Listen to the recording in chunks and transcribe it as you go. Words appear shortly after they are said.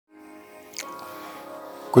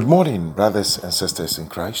Good morning, brothers and sisters in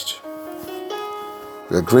Christ.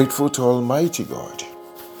 We are grateful to Almighty God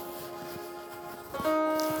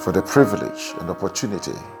for the privilege and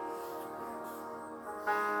opportunity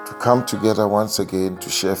to come together once again to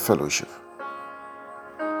share fellowship,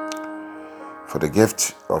 for the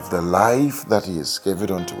gift of the life that He has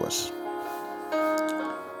given unto us,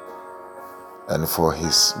 and for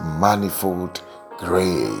His manifold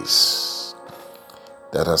grace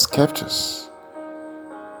that has kept us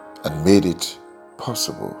and made it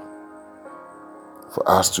possible for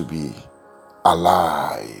us to be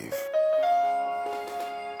alive.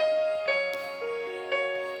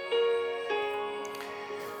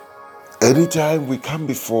 Anytime we come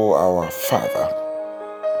before our Father,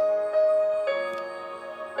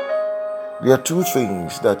 there are two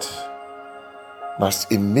things that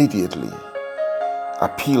must immediately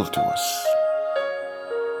appeal to us.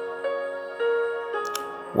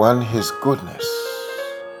 One, His goodness,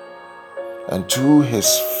 and two,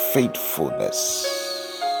 His faithfulness.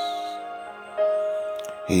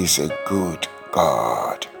 He is a good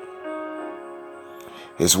God.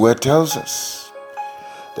 His word tells us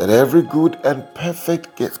that every good and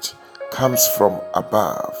perfect gift comes from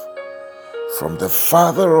above, from the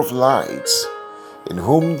Father of lights, in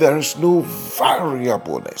whom there is no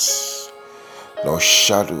variableness, no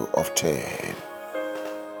shadow of turn.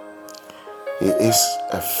 He is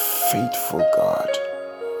a faithful God.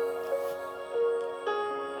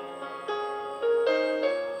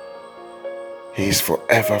 He is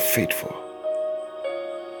forever faithful.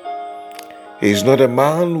 He is not a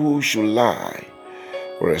man who should lie,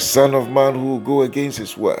 or a son of man who will go against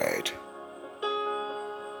His word.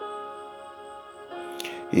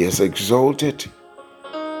 He has exalted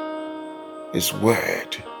His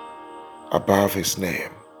word above His name.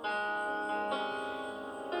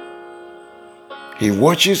 He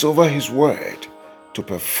watches over His word to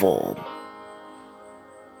perform.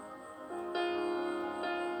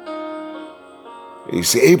 He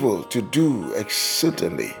is able to do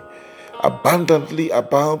exceedingly, abundantly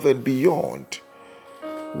above and beyond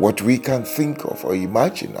what we can think of or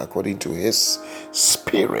imagine, according to His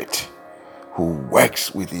Spirit who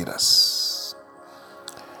works within us.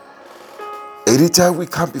 Anytime we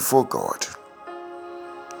come before God,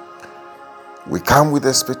 we come with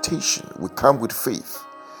expectation, we come with faith,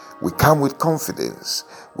 we come with confidence,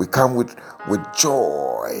 we come with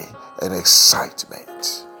joy and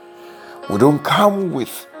excitement. We don't come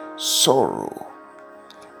with sorrow.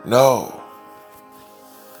 No,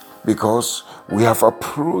 because we have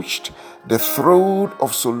approached the throne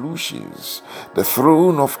of solutions, the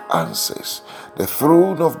throne of answers, the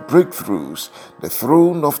throne of breakthroughs, the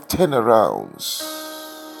throne of turnarounds.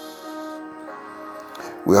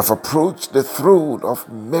 We have approached the throne of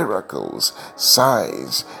miracles,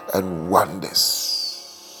 signs, and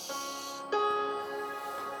wonders.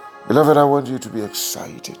 Beloved, I want you to be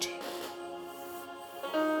excited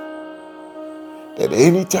that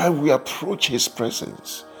anytime we approach His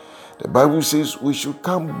presence, the Bible says we should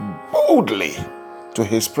come boldly to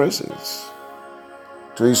His presence,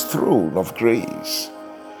 to His throne of grace,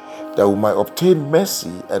 that we might obtain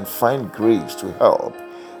mercy and find grace to help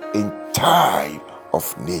in time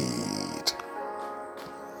of need.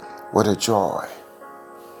 What a joy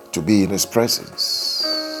to be in His presence.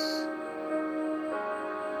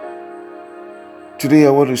 Today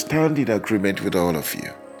I want to stand in agreement with all of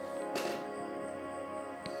you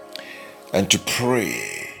and to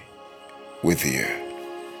pray with you.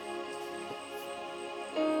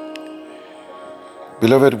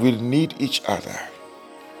 Beloved, we need each other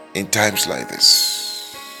in times like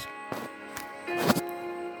this.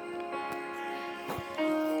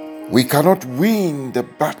 We cannot win the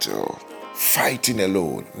battle fighting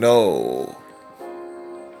alone. No.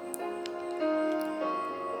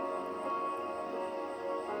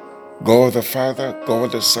 God the Father,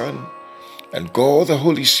 God the Son, and God the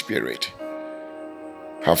Holy Spirit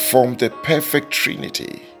have formed a perfect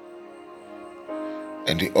Trinity,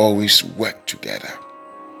 and they always work together.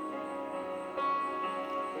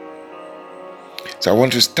 So I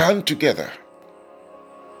want to stand together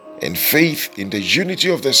in faith in the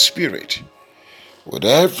unity of the Spirit with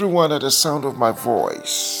everyone at the sound of my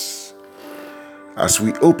voice as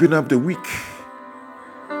we open up the week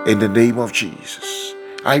in the name of Jesus.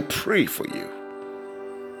 I pray for you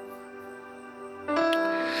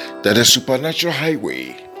that the supernatural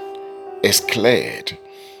highway is cleared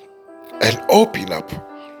and open up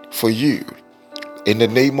for you in the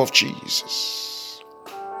name of Jesus.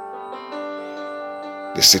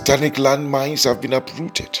 The satanic landmines have been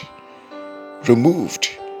uprooted, removed,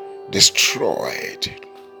 destroyed.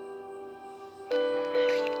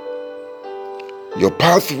 Your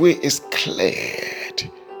pathway is cleared.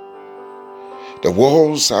 The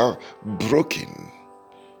walls are broken.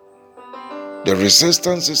 The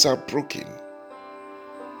resistances are broken.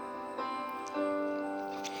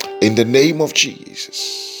 In the name of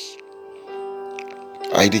Jesus,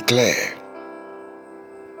 I declare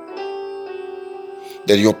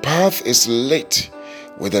that your path is lit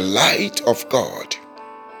with the light of God.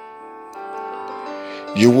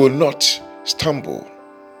 You will not stumble.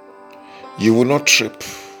 You will not trip.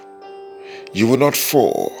 You will not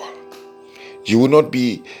fall. You will not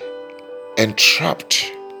be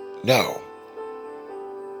entrapped now.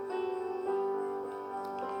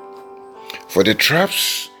 For the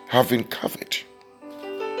traps have been covered.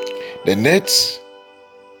 The nets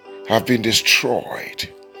have been destroyed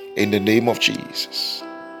in the name of Jesus.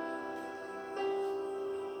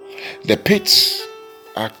 The pits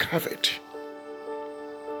are covered.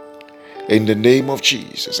 In the name of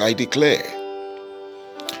Jesus, I declare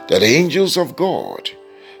that the angels of God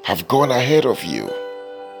have gone ahead of you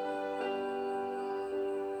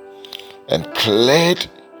and cleared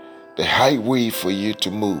the highway for you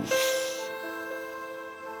to move.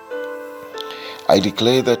 I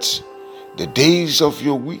declare that the days of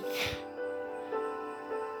your week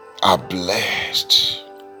are blessed.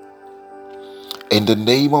 In the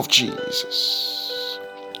name of Jesus.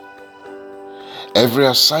 Every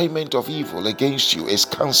assignment of evil against you is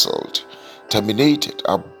cancelled, terminated,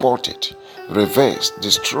 aborted, reversed,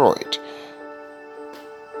 destroyed.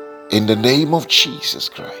 In the name of Jesus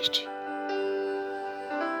Christ.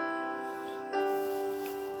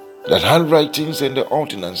 That handwritings and the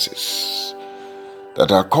ordinances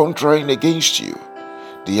that are contrary against you,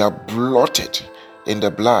 they are blotted in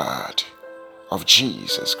the blood of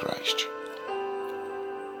Jesus Christ.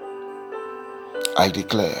 I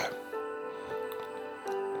declare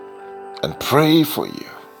and pray for you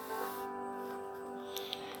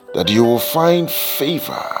that you will find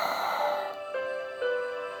favor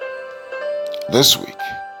this week.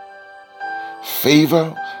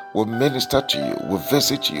 Favor will minister to you, will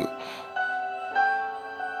visit you.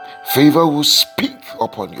 Favor will speak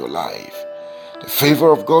upon your life. The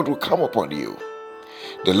favor of God will come upon you.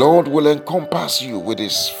 The Lord will encompass you with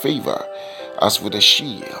his favor as with a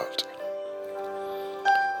shield.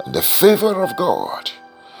 And the favor of God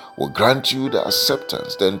will grant you the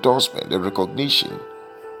acceptance, the endorsement, the recognition.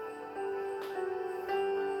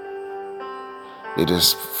 May the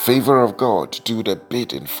favor of God do the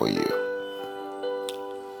bidding for you.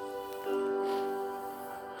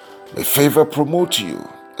 May favor promote you,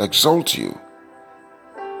 exalt you.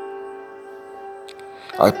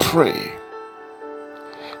 I pray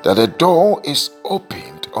that a door is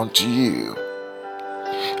opened unto you,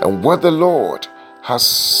 and what the Lord has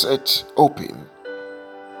set open,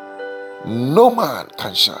 no man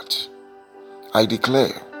can shut. I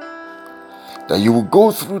declare that you will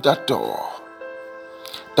go through that door.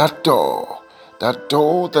 That door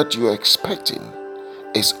that you are expecting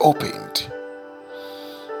is opened.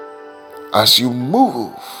 As you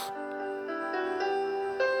move,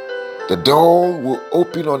 the door will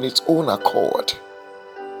open on its own accord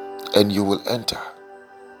and you will enter.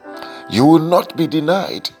 You will not be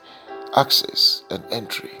denied access and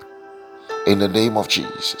entry in the name of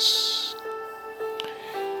Jesus.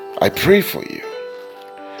 I pray for you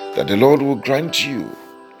that the Lord will grant you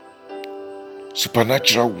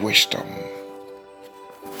supernatural wisdom,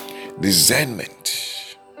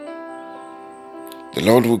 discernment. The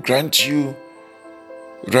Lord will grant you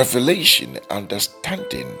revelation,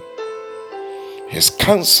 understanding. His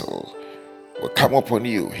counsel will come upon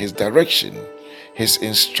you, his direction, his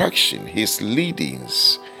instruction, his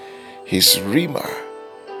leadings, his rhema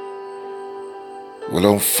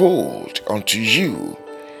will unfold unto you.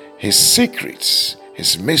 His secrets,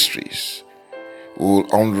 his mysteries will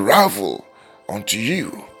unravel unto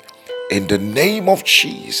you in the name of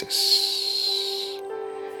Jesus.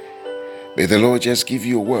 May the Lord just give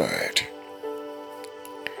you a word,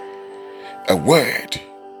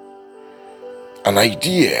 an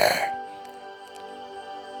idea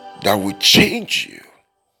that will change you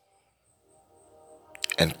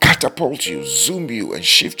and catapult you, zoom you, and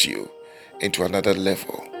shift you into another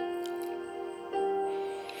level.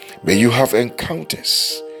 May you have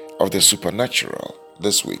encounters of the supernatural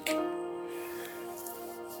this week.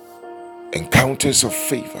 Encounters of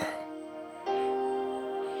favor.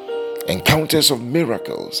 Encounters of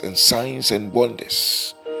miracles and signs and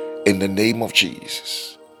wonders in the name of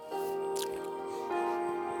Jesus.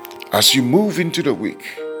 As you move into the week,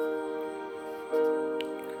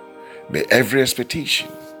 may every expectation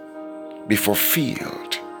be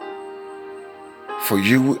fulfilled for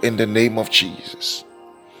you in the name of Jesus.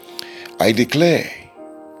 I declare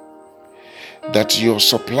that your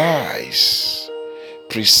supplies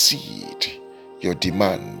precede your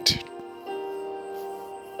demand.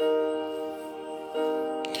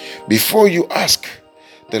 Before you ask,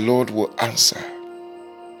 the Lord will answer.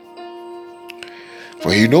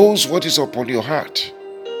 For He knows what is upon your heart,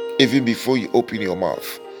 even before you open your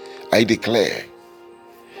mouth. I declare,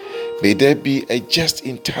 may there be a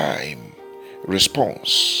just-in-time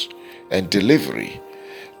response and delivery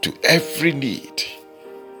to every need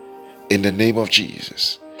in the name of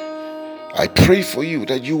Jesus. I pray for you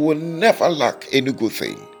that you will never lack any good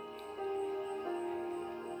thing.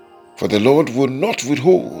 For the Lord will not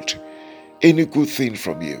withhold any good thing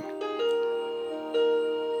from you.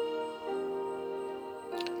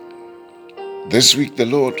 This week the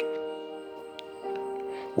Lord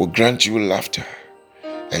will grant you laughter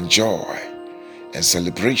and joy and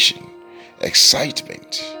celebration,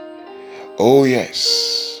 excitement. Oh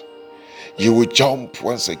yes, you will jump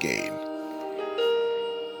once again.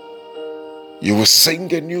 You will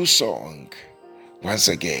sing a new song once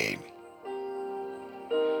again.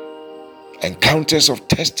 Encounters of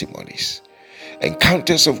testimonies,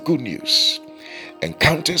 encounters of good news,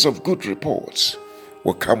 encounters of good reports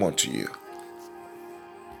will come unto you.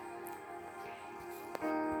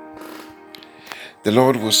 The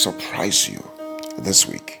Lord will surprise you this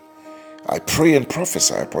week. I pray and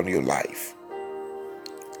prophesy upon your life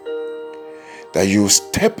that you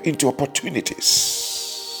step into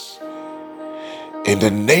opportunities in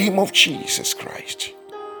the name of Jesus Christ.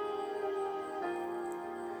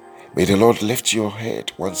 May the Lord lift your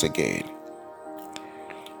head once again.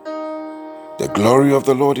 The glory of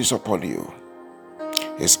the Lord is upon you.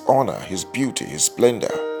 His honor, His beauty, His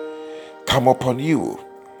splendor come upon you.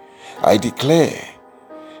 I declare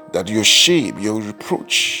that your shame, your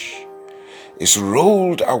reproach is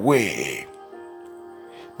rolled away.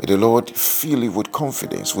 May the Lord fill you with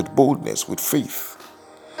confidence, with boldness, with faith,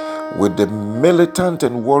 with the militant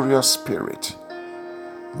and warrior spirit.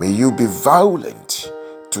 May you be violent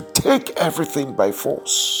to take everything by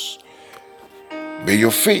force. May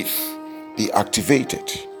your faith be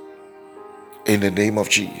activated in the name of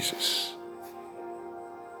Jesus.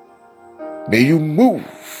 May you move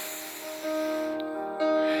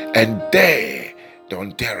and dare the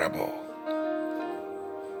undareable.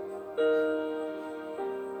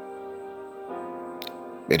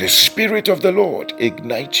 May the Spirit of the Lord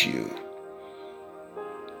ignite you.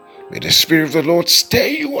 May the Spirit of the Lord stir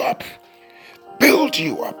you up, build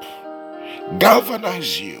you up,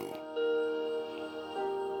 galvanize you.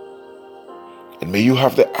 And may you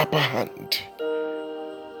have the upper hand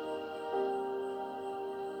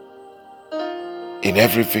in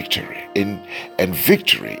every victory, and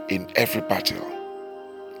victory in every battle.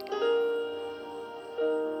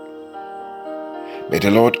 May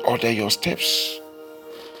the Lord order your steps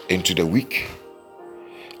into the week.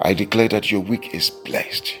 I declare that your week is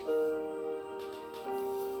blessed.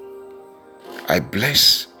 I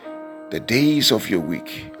bless the days of your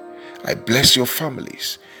week. I bless your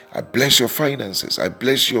families. I bless your finances. I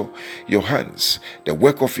bless your hands, the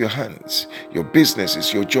work of your hands, your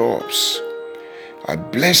businesses, your jobs. I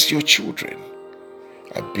bless your children.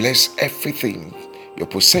 I bless everything, your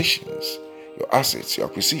possessions, your assets, your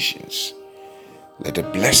acquisitions. Let the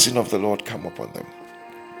blessing of the Lord come upon them.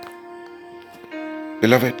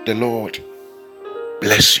 Beloved, the Lord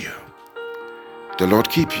bless you. The Lord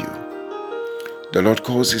keep you. The Lord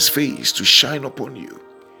cause His face to shine upon you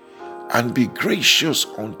and be gracious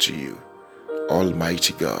unto you.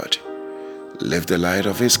 Almighty God, lift the light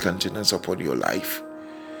of His countenance upon your life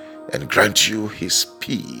and grant you His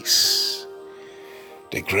peace.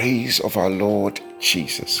 The grace of our Lord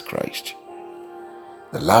Jesus Christ,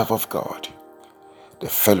 the love of God, the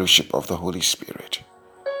fellowship of the Holy Spirit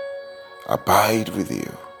abide with you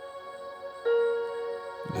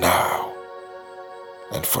now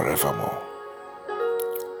and forevermore.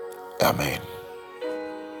 Amen.